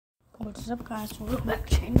What's up, guys? Welcome back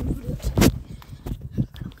to channel videos. I'm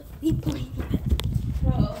gonna be playing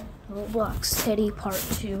Roblox Teddy Part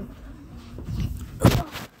 2.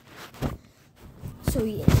 So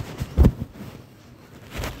yeah.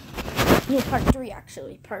 No, Part 3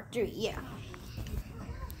 actually. Part 3, yeah.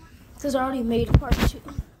 Because I already made Part 2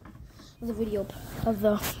 of the video of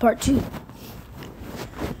the Part 2.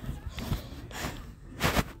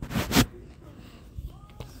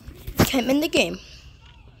 I'm in the game.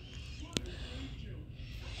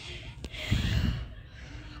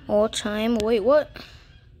 All time. Wait, what?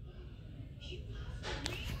 It's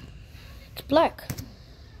black.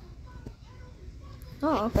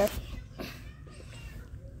 Oh, okay.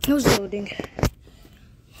 It was loading.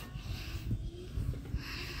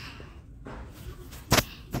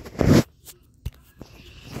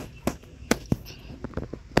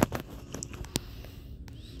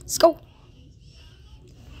 Let's go.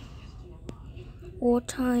 All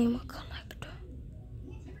time collector.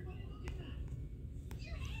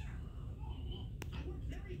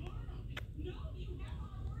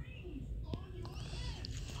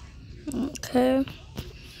 Okay.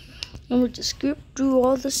 And we'll just skip through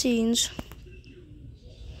all the scenes.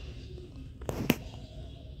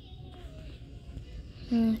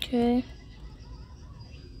 Okay.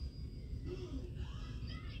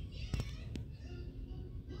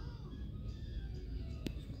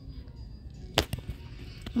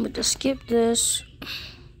 I'm going to skip this.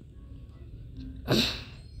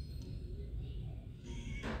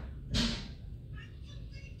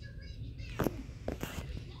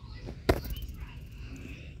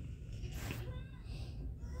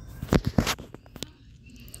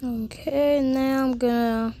 Okay, now I'm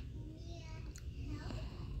gonna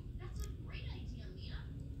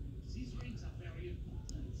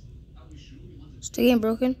is the game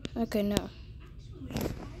broken? Okay, no.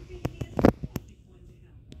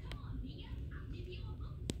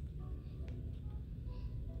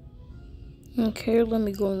 Okay, let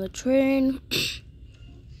me go on the train.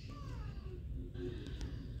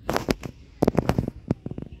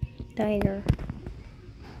 Diner.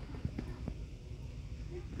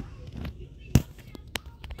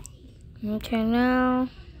 Okay, now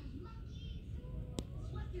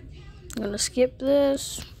I'm gonna skip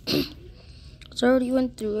this. I already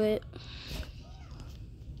went through it.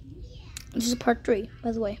 This is part 3,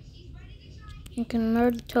 by the way. You can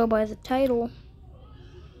already tell by the title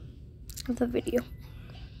of the video.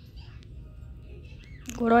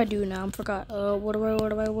 What do I do now? I forgot. What do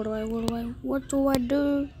I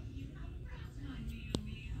do?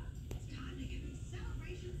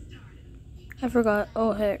 I forgot.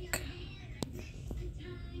 Oh, heck.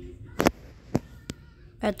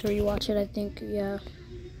 I had to rewatch it, I think. Yeah.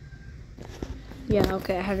 Yeah,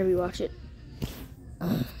 okay. I had to rewatch it.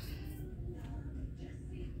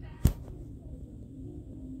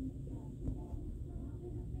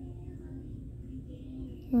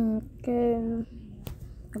 Okay. I'm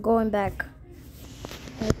going back.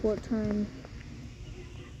 Airport time.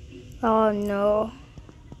 Oh, no.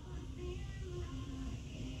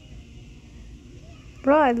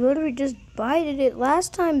 Bro, I literally just bited it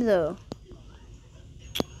last time, though.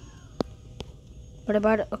 But I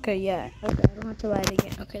bought it. Okay, yeah. Okay, I don't have to buy it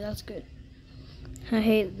again. Okay, that's good. I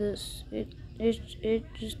hate this. It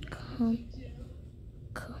just come.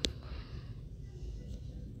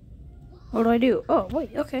 What do I do? Oh,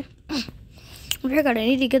 wait, okay. Okay, I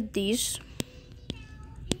need to get these.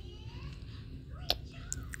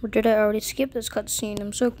 Or did I already skip this cutscene?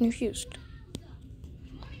 I'm so confused.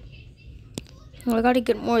 Well, I gotta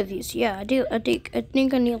get more of these. Yeah, I do. I think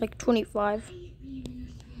I need like 25.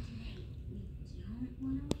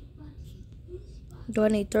 Do I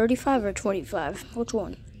need 35 or 25? Which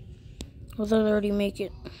one? Or did I already make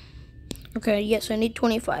it? Okay, yes, I need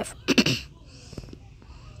 25.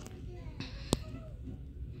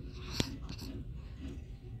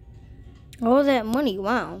 All that money,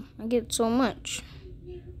 wow. I get so much.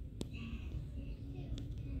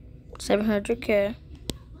 700k.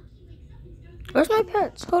 Where's my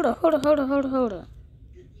pets? Hold up.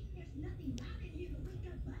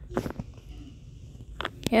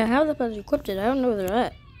 Yeah, I have the pets equipped. I don't know where they're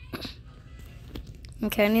at.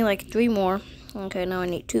 Okay, I need like 3 more. Okay, now I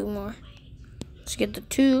need 2 more. Let's get the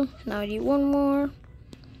 2. Now I need 1 more.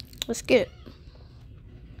 Let's get it.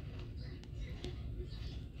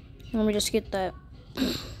 Let me just get that.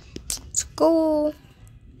 Let's go.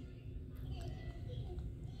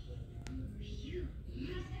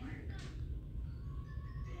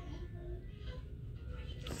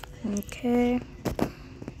 Okay.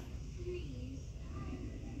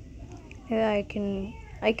 Yeah, I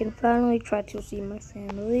can finally try to see my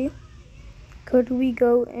family. Could we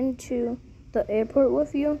go into the airport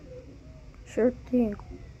with you? Sure thing.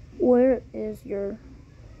 Where is your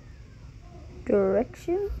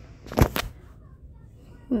direction?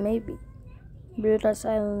 Maybe. Paradise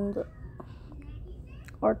Island.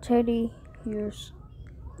 Our Teddy, your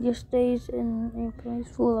stays in a place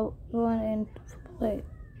full of fun and play.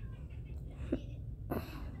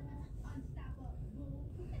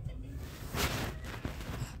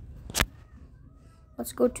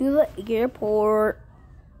 Let's go to the airport.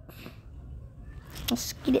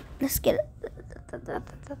 Let's get it. Let's get it.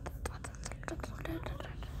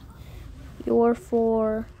 You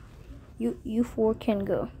four can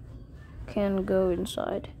go. Can go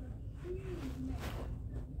inside.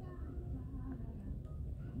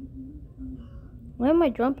 Why am I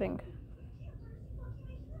jumping?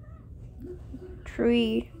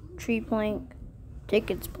 Tree plank.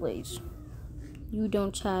 Tickets, please. You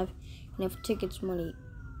don't have enough tickets money.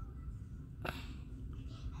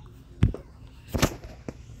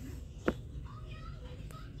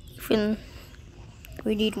 Even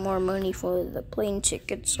we need more money for the plane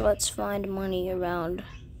tickets, so let's find money around.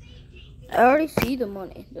 I already see the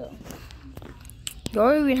money though. You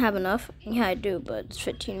already even have enough? Yeah, I do, but it's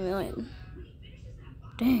 15 million.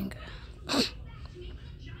 Dang.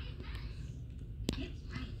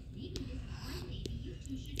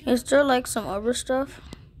 Is there like some other stuff?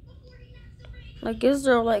 Like, is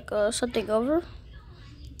there like something over?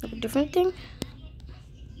 Like a different thing?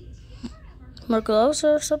 More gloves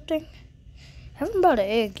or something? I haven't bought an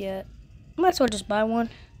egg yet. Might as well just buy one.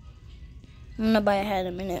 I'm gonna buy a hat in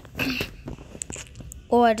a minute.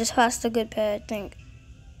 Oh, I just passed a good pet, I think.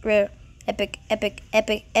 Rare. Epic.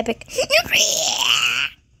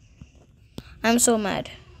 I'm so mad.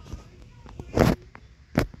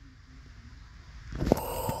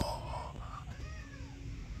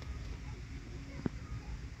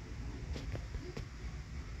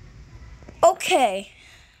 Okay.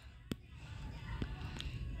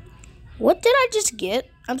 What did I just get?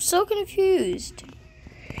 I'm so confused.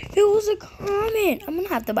 It was a comment. I'm gonna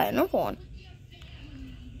have to buy another one.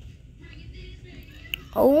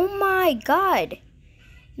 Oh my god.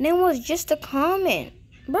 And it was just a comment.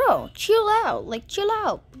 Bro, chill out. Like, chill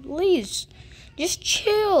out. Please. Just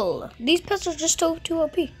chill. These pets are just too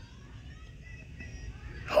OP.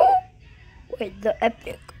 Wait, the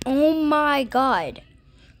epic. Oh my god.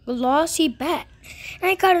 Glossy bat.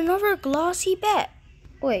 And I got another glossy bat.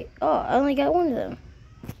 Wait, oh, I only got one of them.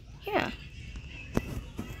 Yeah.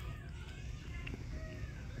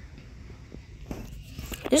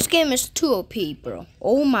 This game is too OP, bro.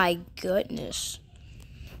 Oh my goodness.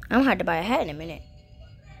 I'm gonna have to buy a hat in a minute.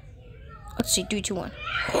 Let's see, 3, 2, 1.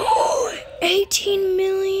 18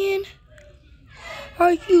 million?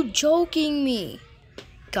 Are you joking me?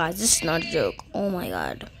 Guys, this is not a joke. Oh my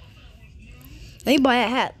god. Let me buy a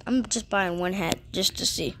hat. I'm just buying one hat just to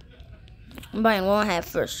see. I'm buying one hat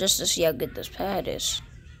first just to see how good this hat is.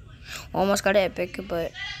 Almost got an epic,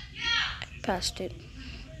 but I passed it.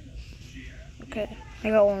 Okay, I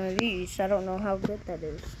got one of these. I don't know how good that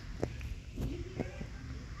is.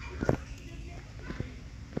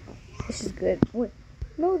 This is good. Wait,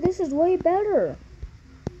 no, this is way better.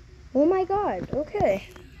 Oh my god. Okay,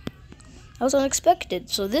 that was unexpected.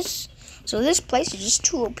 So this place is just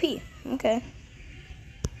too OP. Okay.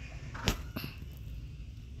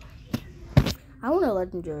 I want a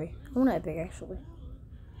legendary. I want an epic actually.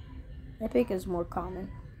 Epic is more common.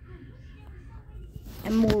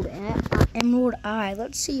 Emerald Eye.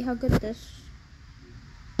 Let's see how good this.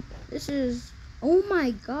 This is. Oh my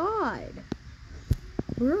god,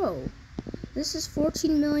 bro. This is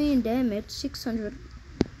 14 million damage, $600.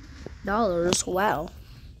 Wow.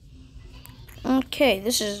 Okay,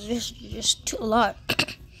 this is just a lot.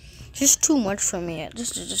 Just too much for me.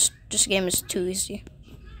 This game is too easy.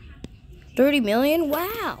 30 million?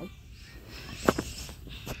 Wow.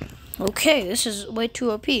 Okay, this is way too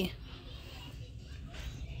OP.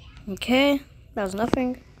 Okay, that was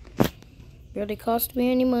nothing. Barely cost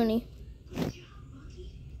me any money.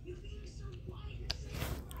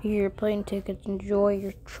 Here, plane tickets. Enjoy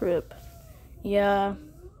your trip. Yeah.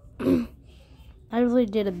 I really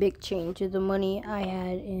did a big change to the money I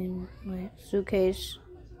had in my suitcase.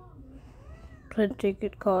 Plane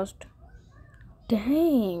ticket cost.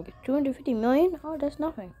 Dang, 250 million? Oh, that's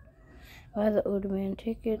nothing. Buy the older man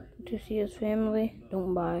ticket to see his family.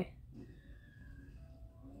 Don't buy.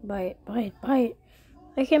 Buy it.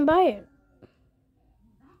 I can buy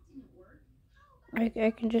it.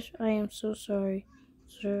 I can just, I am so sorry,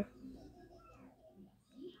 sir.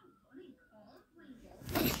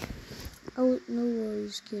 Oh, no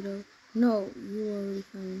worries, kiddo. No, you are already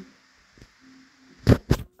fine.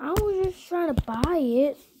 I was just trying to buy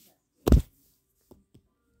it.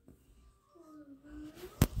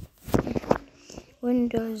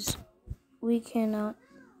 Windows, we cannot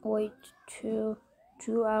wait till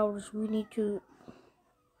 2 hours. We need to.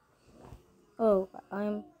 Oh,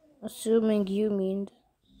 I'm assuming you mean.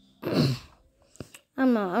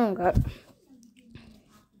 I'm not. I don't got.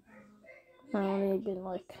 I only been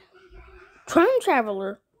like time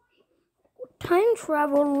traveler. Time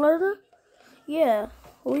traveler. Yeah,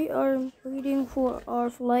 we are waiting for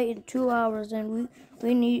our flight in 2 hours, and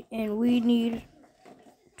we need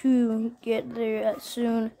to get there as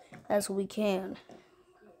soon as we can.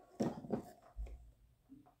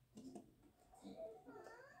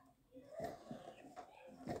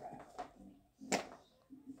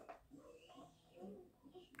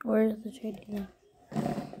 Where's the trading?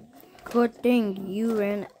 Good thing you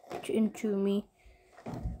ran into me.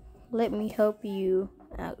 Let me help you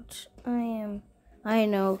out. I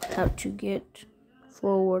know how to get fast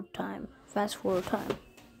forward time.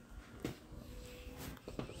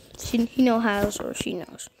 He knows how, or she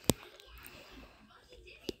knows.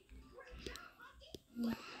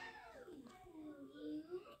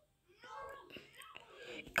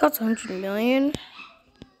 It costs $100 million.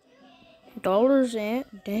 And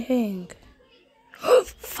dang.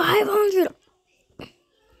 500.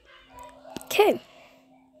 Okay.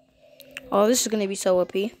 Oh, this is gonna be so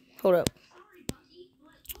OP. Hold up.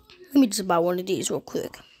 Let me just buy one of these real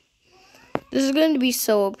quick. This is going to be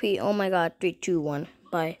so OP. Oh my god. 3, 2, 1.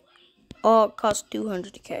 Buy. Oh, it costs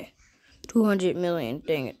 200k. 200 million.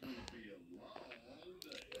 Dang it.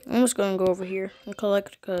 I'm just going to go over here and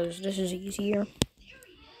collect because this is easier.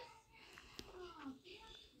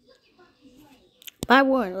 Buy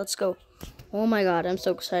one. Let's go. Oh my god. I'm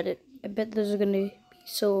so excited. I bet this is going to be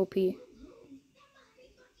so OP.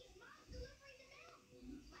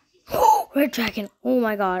 Red Dragon. Oh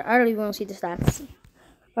my god. I don't even want to see the stats.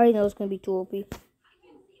 I already know it's going to be too OP.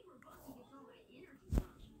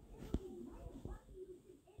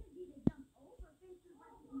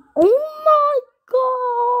 Oh my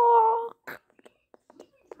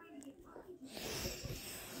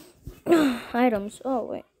god. Items. Oh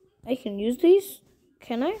wait. I can use these?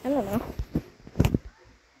 Can I? I don't know.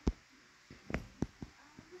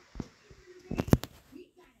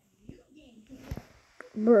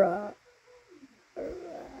 Bruh.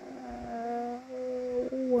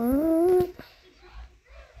 What?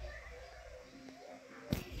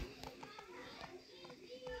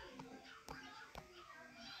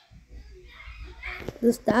 The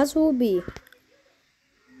stats will be.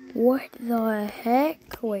 What the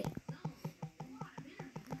heck? Wait.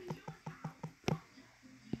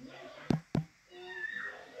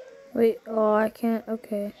 Wait, oh, I can't.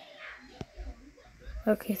 Okay.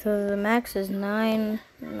 Okay, so the max is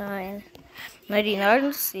 99.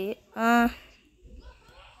 Let's see. I'm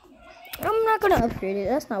not gonna upgrade it.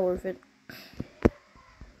 That's not worth it.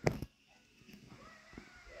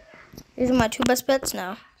 These are my 2 best bets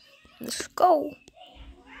now. Let's go.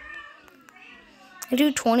 I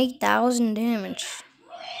do 20,000 damage.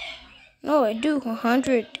 No, I do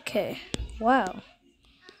 100k. Wow.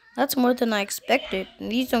 That's more than I expected.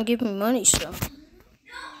 And these don't give me money, so it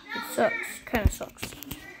sucks. Kind of sucks.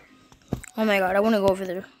 Oh my god, I want to go over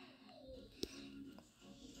there.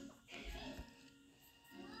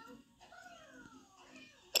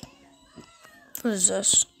 What is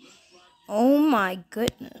this? Oh my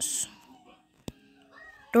goodness.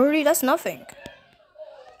 30, that's nothing.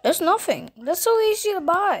 That's nothing. That's so easy to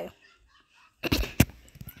buy.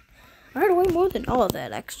 I had way more than all of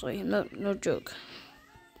that, actually. No joke.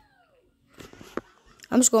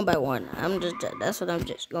 I'm just going by one. That's what I'm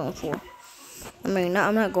just going for. I mean,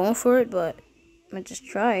 I'm not going for it, but I'm gonna just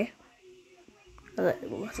try. What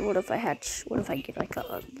if I get like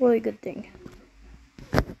a really good thing?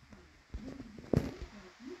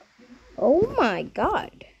 Oh my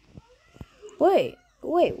god. Wait.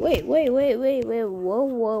 Whoa.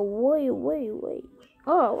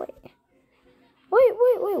 Oh, wait.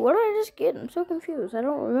 Wait. What did I just get? I'm so confused. I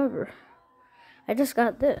don't remember. I just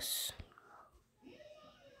got this.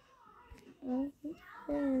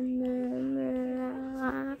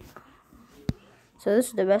 So this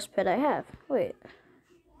is the best pet I have. Wait.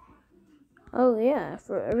 Oh yeah,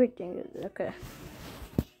 for everything. Okay.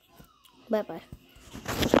 Bye.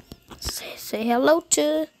 Say hello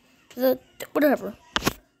to the whatever.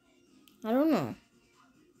 I don't know.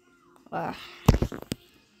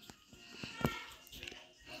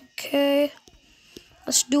 Okay.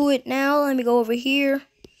 Let's do it now. Let me go over here.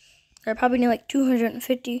 I probably need like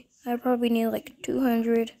 250. I probably need like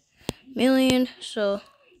 200 million. So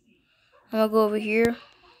I'm gonna go over here.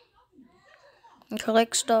 and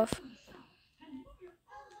collect stuff.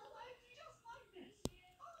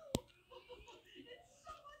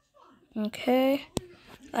 Okay.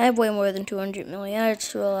 I have way more than 200 million. I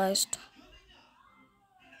just realized.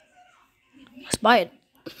 Let's buy it.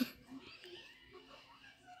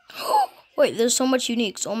 Wait, there's so much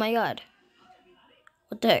uniques. Oh my god.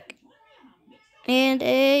 What the heck? And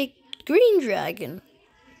a green dragon.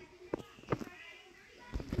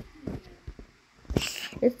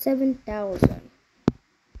 It's 7,000.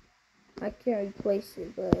 I can't replace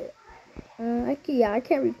it, but I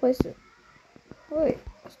can't replace it. Wait,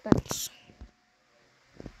 what's that?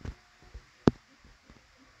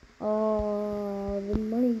 Oh, the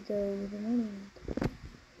money though, the money.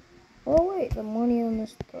 Oh wait, the money on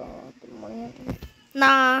this the money on this.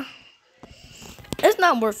 Nah, it's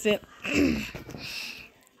not worth it.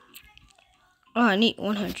 Oh, I need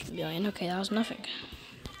 100 million. Okay, that was nothing.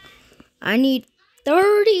 I need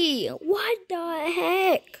 30. What the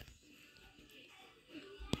heck?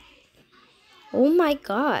 Oh my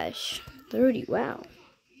gosh, 30. Wow.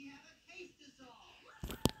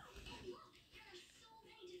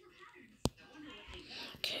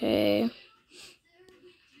 Okay.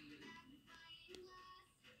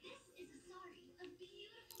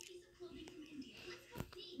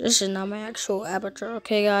 This is not my actual avatar.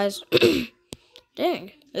 Okay, guys.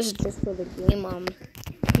 Dang. This is just for the game.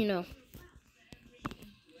 You know.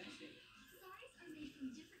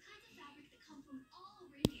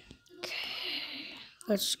 Okay.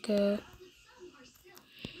 Let's go.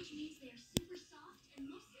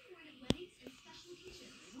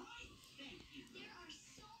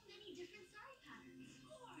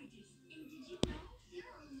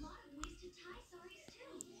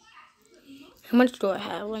 How much do I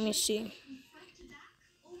have? Let me see.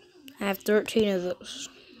 I have 13 of those.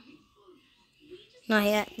 Not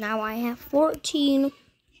yet. Now I have 14.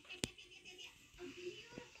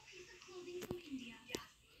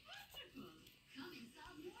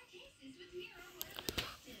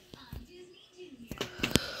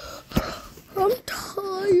 I'm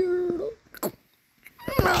tired.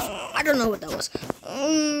 I don't know what that was.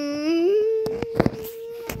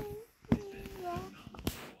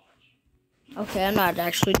 Okay, I'm not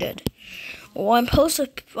actually dead. Well, I'm post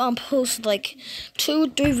like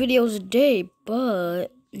 2-3 videos a day,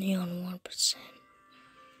 but Neon 1%.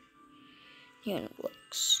 Neon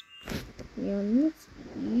looks. Neon looks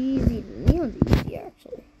easy. Neon's easy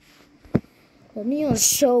actually. But Neon's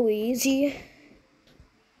so easy.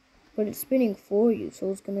 But it's spinning for you,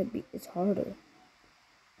 so it's harder.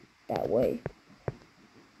 That way.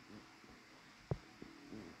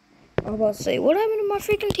 I was about to say, what happened to my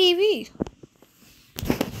freaking TV?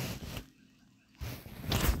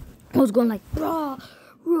 I was going like raw,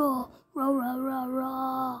 raw, raw, raw, raw,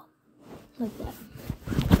 raw, like that.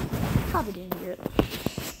 Probably didn't hear it.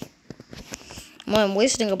 Well, I'm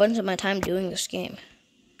wasting a bunch of my time doing this game.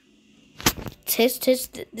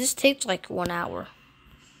 This takes like 1 hour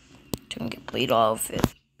to complete all of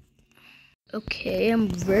it. Okay, I'm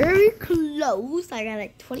very close. I got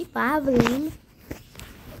like 25 of them.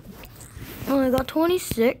 Oh, I got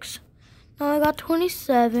 26. Now I got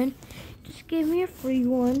 27. Just gave me a free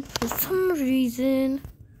one for some reason.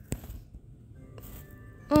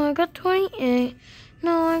 Oh, I got 28.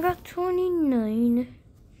 Now I got 29.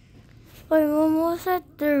 I'm almost at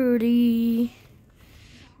 30.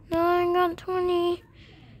 Now I got 20.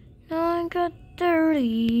 Now I got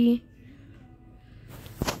 30.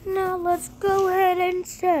 Now let's go ahead and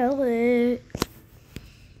sell it.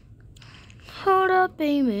 Hold up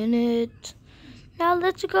a minute. Now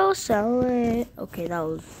let's go sell it. Okay, that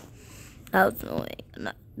was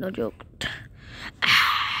annoying. No joke.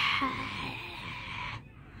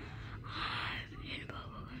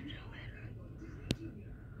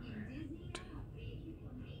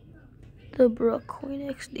 The Brook Coin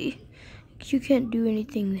XD. You can't do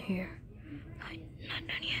anything here. Not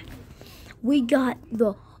done yet. We got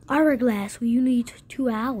the hourglass. We need 2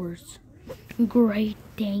 hours. Great,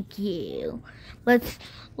 thank you. Let's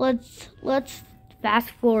fast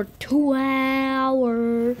forward 2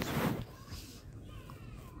 hours.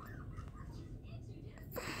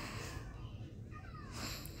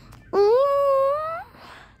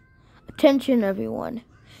 Attention, everyone.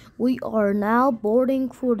 We are now boarding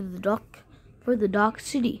for the dock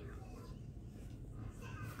city.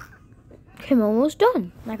 Okay, I'm almost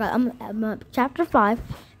done. I'm at chapter 5.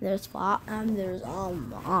 There's I don't know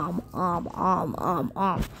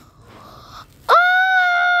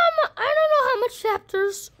how much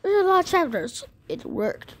chapters. There's a lot of chapters. It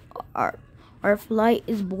worked. Our flight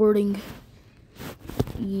is boarding.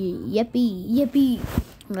 Yippee, yippee.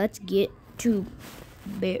 Let's get to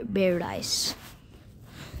paradise.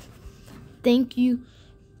 Thank you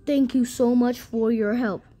so much for your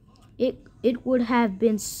help. It would have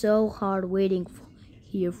been so hard waiting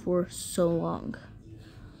here for so long.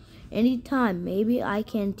 Anytime, maybe I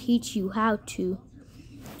can teach you how to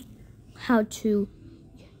fast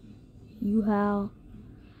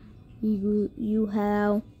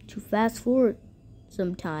forward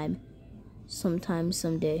someday.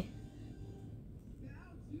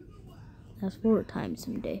 Fast forward time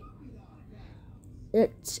someday.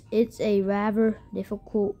 It's a rather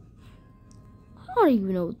difficult. I don't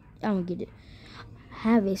even know. I don't get it.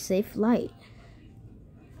 Have a safe flight.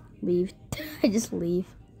 Leave. I just leave.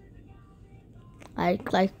 I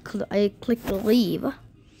click to leave.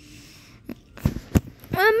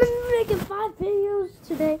 I'm making 5 videos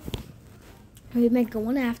today. I'm making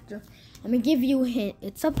one after. I'm gonna give you a hint.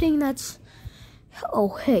 It's something that's. Oh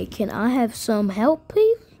hey, can I have some help,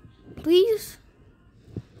 please? Please.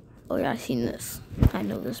 Oh yeah, I've seen this. I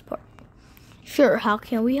know this part. Sure. How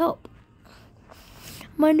can we help?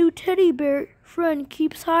 My new teddy bear friend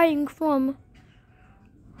keeps hiding from.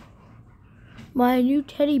 My new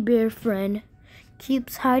teddy bear friend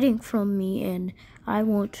keeps hiding from me, and I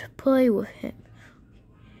won't play with him.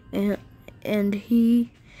 And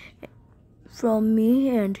he from me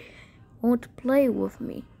and won't play with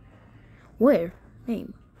me. Where?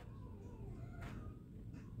 Name.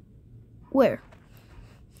 Where?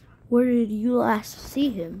 Where did you last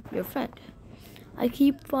see him, your friend? I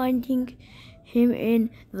keep finding him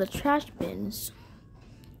in the trash bins.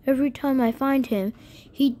 Every time I find him,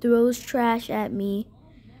 he throws trash at me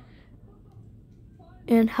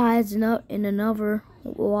and hides in another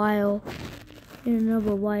while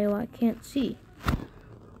I can't see.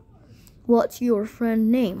 What's your friend's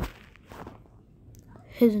name?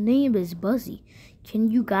 His name is Buzzy. Can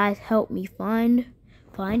you guys help me find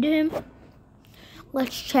him?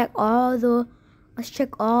 Let's check all the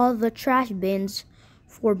trash bins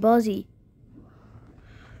for Buzzy.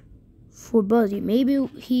 Maybe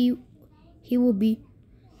he will be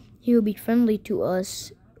friendly to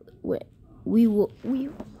us. We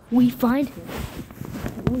find him.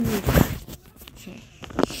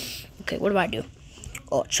 Okay, what do I do?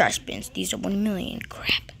 Oh, trash bins. These are 1 million.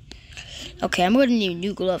 Crap. Okay, I'm gonna need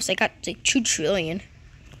new gloves. I got like 2 trillion.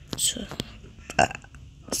 So,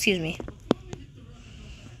 excuse me.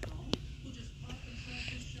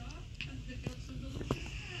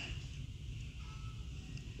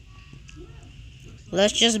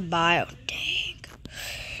 Let's just buy. Oh, dang.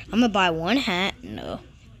 I'm gonna buy 1 hat. No.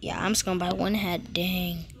 Yeah, I'm just gonna buy 1 hat.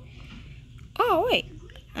 Dang. Oh, wait.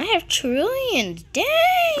 I have trillions. Dang.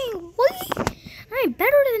 What? I'm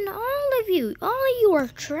better than all of you. All of you are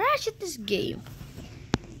trash at this game.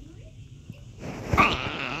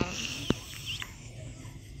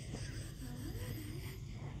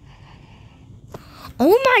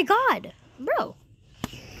 Oh my god. Bro.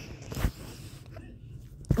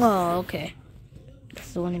 Oh, okay.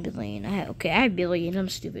 That's the 1 billion. I have billion. I'm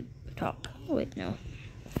stupid. Talk. Oh, wait, no.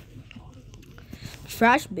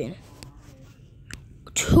 Trash bin.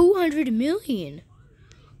 200 million.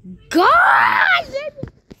 God!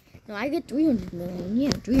 No, I get 300 million. Yeah,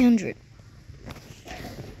 300.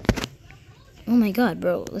 Oh my god,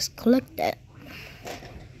 bro. Let's collect that.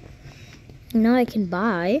 Now I can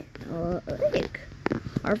buy an egg.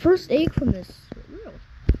 Our first egg from this.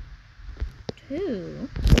 2.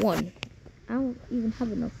 1. I don't even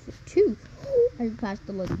have enough for 2. I just passed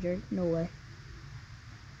the legendary. No way.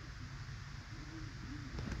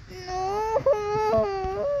 No.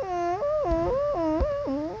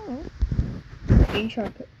 Green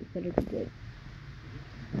shark better be good.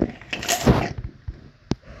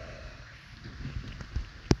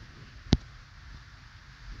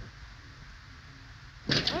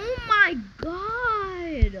 Oh my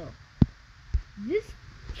god!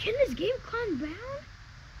 Can this game calm down?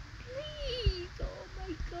 Please! Oh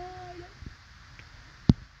my god!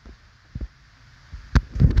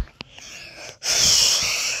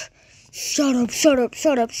 Shut up, shut up,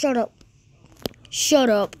 shut up, shut up. Shut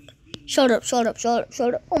up. Shut up, shut up, shut up,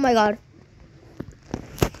 shut up. Oh my god.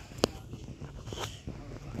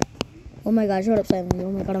 Oh my god, shut up, Simon.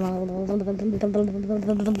 Oh my god.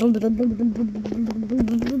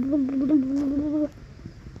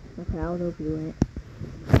 Okay, I'll help you in it.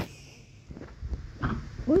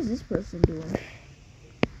 What is this person doing?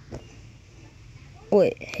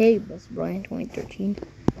 Wait, hey, Best Brian 2013.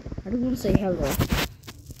 I just want to say hello.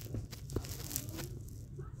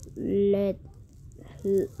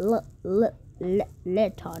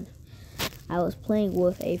 Leton. I was playing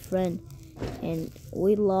with a friend and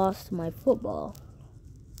we lost my football.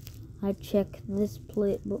 I checked this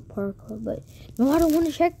park, but no, I don't want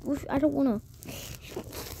to check. I don't want to.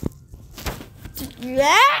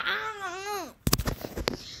 Yeah.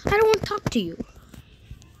 I don't want to talk to you.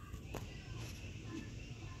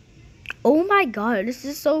 Oh my god, this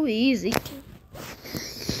is so easy.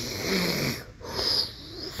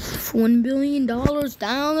 $1 billion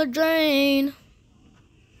down the drain.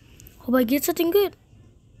 Hope I get something good.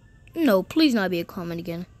 No, please not be a comment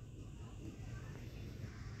again.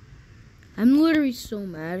 I'm literally so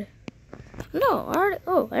mad. No, I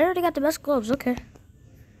already got the best gloves. Okay.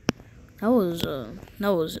 That was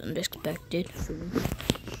unexpected for me.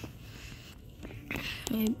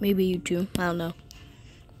 Maybe you too. I don't know.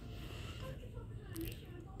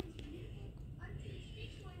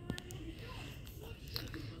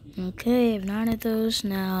 Okay, I have 9 of those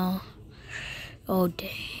now. Oh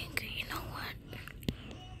dang! You know what?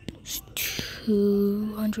 It's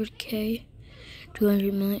 200K,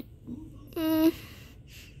 200 million. I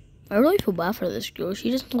really feel bad for this girl.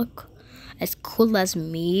 She doesn't look as cool as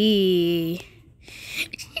me.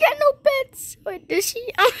 She got no pets. Wait, does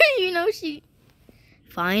she? You know she.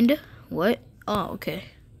 Find what? Oh, okay.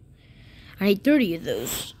 I need 30 of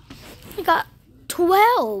those. I got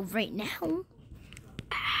 12 right now.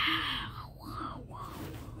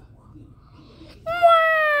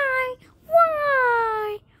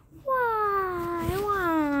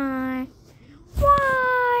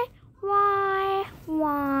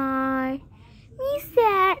 Why? Me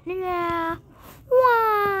sad now.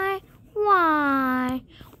 Why?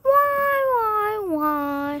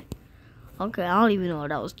 Okay, I don't even know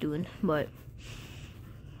what I was doing, but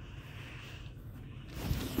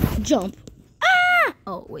jump. Ah!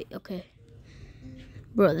 Oh wait, okay.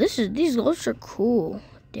 Bro, these gloves are cool.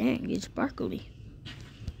 Dang, it's sparkly.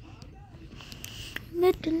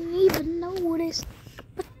 Didn't even notice,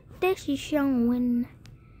 but this is showing.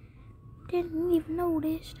 Didn't even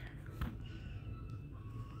notice.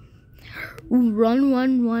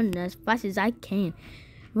 Run as fast as I can.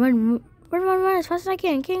 Run as fast as I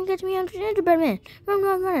can. Can't catch me, I'm the gingerbread man.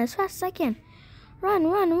 Run as fast as I can. Run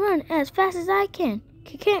as fast as I can.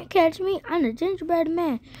 Can't catch me, I'm the gingerbread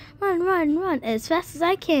man. Run as fast as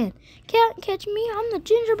I can. Can't catch me, I'm the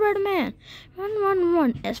gingerbread man.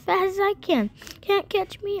 Run as fast as I can. Can't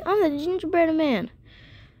catch me, I'm the gingerbread man.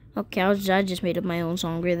 Okay, I just made up my own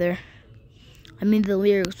song right there. I mean, the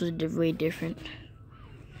lyrics was way different.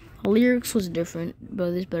 The lyrics was different,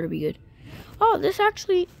 but this better be good. Oh, this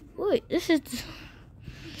actually, wait, this is,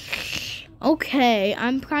 okay,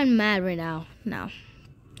 I'm kind of mad right now.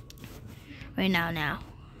 Right now.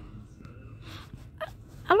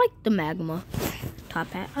 I like the magma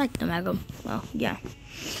top hat. I like the magma. Well, yeah.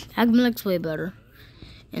 Magma looks way better.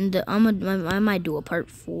 And I might do a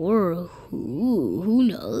part 4. Who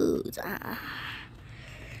knows?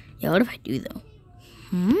 Yeah, what if I do though?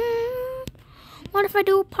 What if I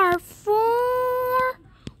do a part 4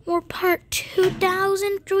 or part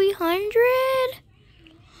 2,300?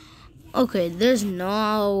 Okay, there's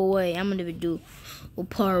no way I'm gonna do a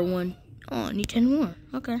part 1. Oh, I need 10 more.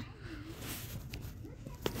 Okay.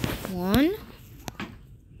 1,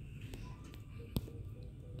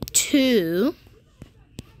 2,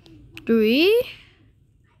 3.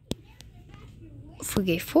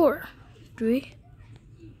 Okay, 4. 3,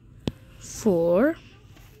 4.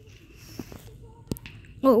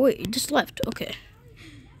 Oh wait, it just left. Okay.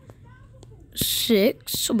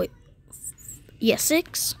 6. Oh wait. Yeah,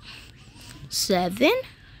 6, 7,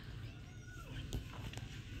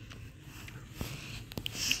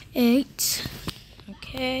 8.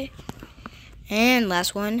 Okay. And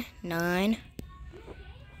last one, 9.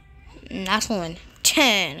 Last one,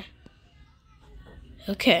 10.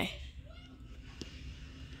 Okay.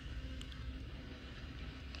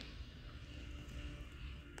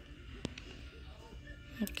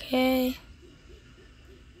 Okay.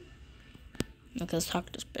 Let's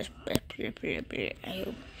talk to I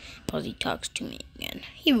hope Posey talks to me again.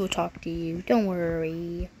 He will talk to you. Don't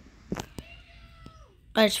worry.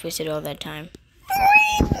 I just wasted all that time.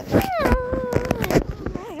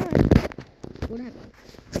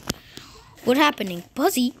 What happening?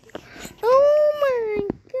 Buzzy? Oh my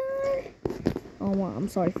god. Oh wow, I'm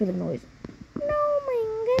sorry for the noise. Oh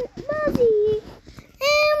my god, Buzzy.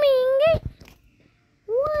 Oh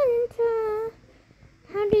my god.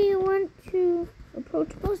 How do you want to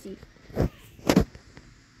approach Buzzy?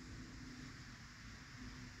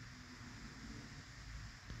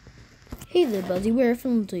 Hey there, Buzzy. We're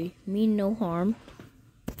friendly. Mean no harm.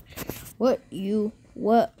 What we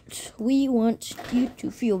want you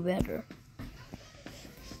to feel better. ...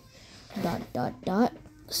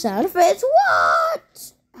 Sound effects.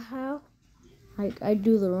 What? How? I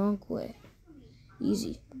do the wrong way.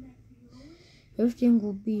 Easy. Everything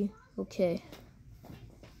will be okay.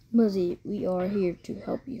 Buzzy, we are here to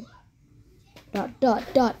help you. Dot, dot,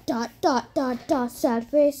 dot, dot, dot, dot, dot, sad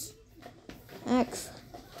face. X.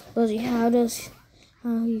 Buzzy, how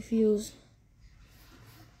he feels.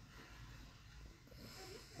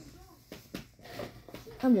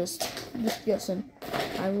 I'm just guessing.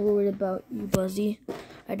 I'm worried about you, Buzzy.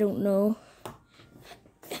 I don't know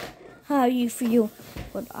how you feel,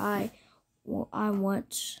 but I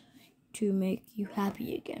want to make you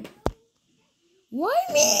happy again. Why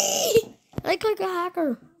me? Like a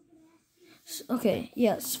hacker. Okay,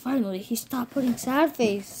 yes, finally, he stopped putting sad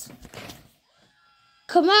face.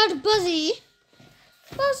 Come out, Buzzy!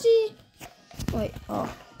 Buzzy! Wait,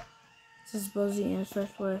 oh. This is Buzzy and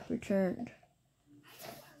such life returned.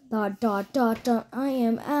 Dot, dot, dot, dot. I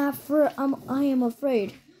am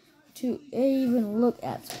afraid to even look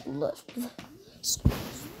at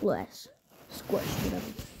Splash. Squash,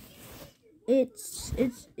 whatever. It's.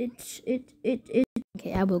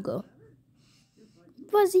 Okay, I will go.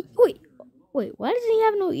 Buzzy, wait, why does he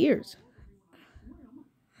have no ears?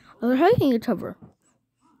 Oh, they're hugging each other.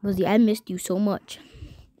 Buzzy, I missed you so much.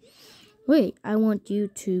 Wait, I want you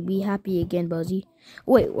to be happy again, Buzzy.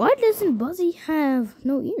 Wait, why doesn't Buzzy have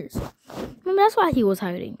no ears? Well, that's why he was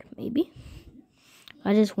hiding, maybe.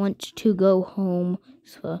 I just want to go home,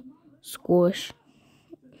 so squish.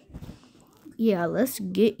 Yeah, let's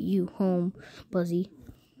get you home, Buzzy.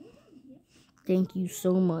 Thank you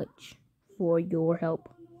so much for your help.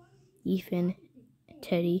 Ethan,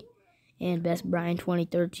 Teddy, and Best Brian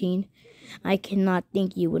 2013. I cannot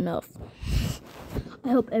thank you enough. I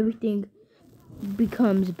hope everything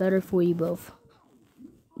becomes better for you both.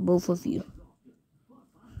 Both of you.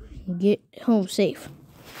 Get home safe.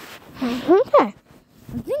 Okay. I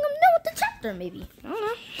think I'm done with the chapter, maybe. I don't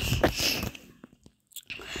know.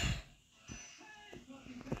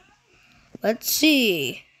 Let's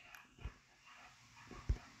see.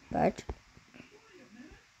 But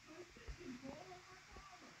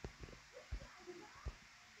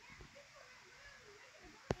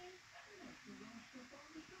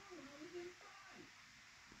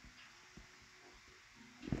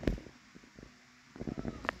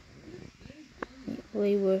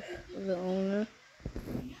play with the owner.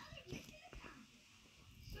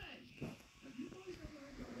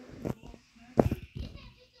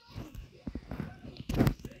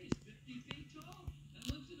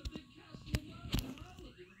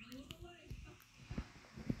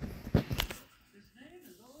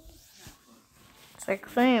 It's I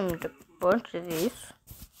claimed a bunch of these.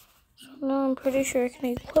 So now I'm pretty sure I can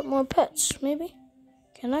equip more pets, maybe?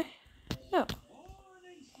 Can I? No.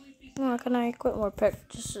 No, can I equip more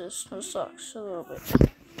pets? This sucks a little bit.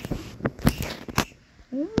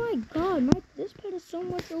 Oh my god, this pet is so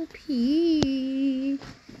much OP.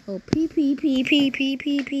 OP, P, P, P, P, P,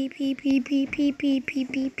 P, P, P, P, P, P, P,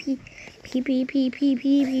 P, P, P, P, P, P,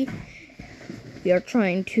 P. We are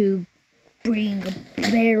trying to bring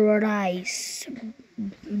Paradise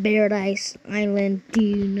Island. Do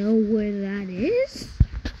you know where that is?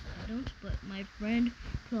 I don't, but my friend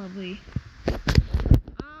probably. I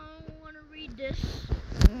don't want to read this.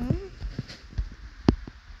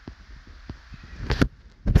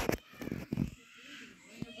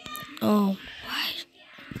 Oh, what?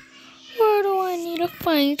 Where do I need to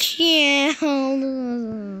find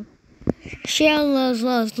shells? Shells,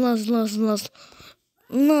 lost.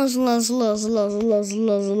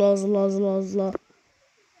 2,700,000.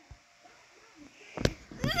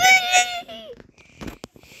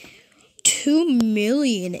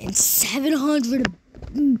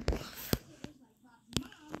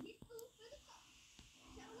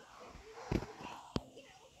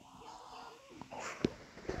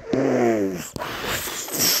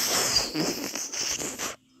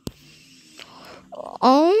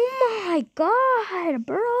 Oh my god,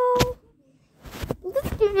 bro.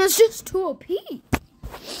 This game is just too OP.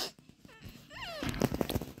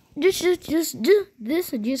 This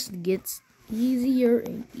just gets easier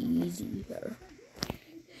and easier.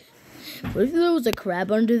 What if there was a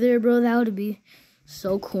crab under there, bro? That would be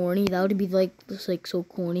so corny. That would be just so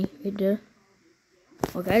corny right there.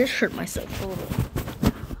 Okay, I just hurt myself a little.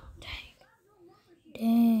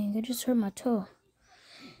 Dang, I just hurt my toe.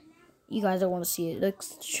 You guys don't want to see it. It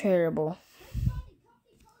looks terrible.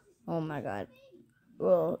 Oh my god.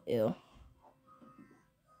 Well, ew.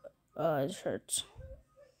 This hurts.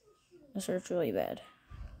 This hurts really bad.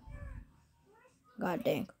 God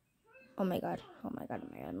dang. Oh my god. Oh my god.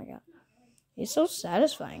 It's so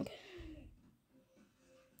satisfying.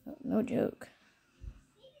 No joke.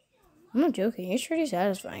 I'm not joking. It's pretty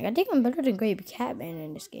satisfying. I think I'm better than Great Catman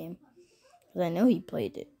in this game. Because I know he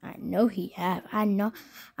played it. I know he have. I know.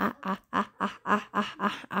 I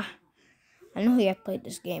know he have played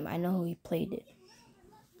this game. I know he played it.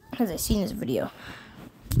 Because I seen his video.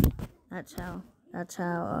 That's how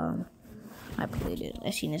I played it. I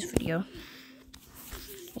seen this video.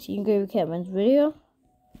 I seen Gravy Catman's video.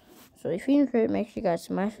 So if you enjoyed it, make sure you guys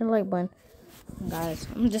smash the like button. Guys,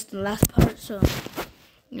 I'm just the last part, so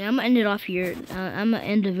yeah, I'm gonna end it off here. I'm gonna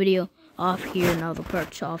end the video off here, and all the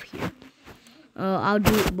parts off here. I'll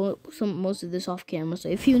do most of this off camera. So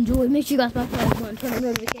if you enjoyed, make sure you guys smash the like button, turn on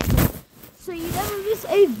notifications, so you never miss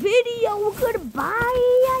a video.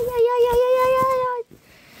 Goodbye.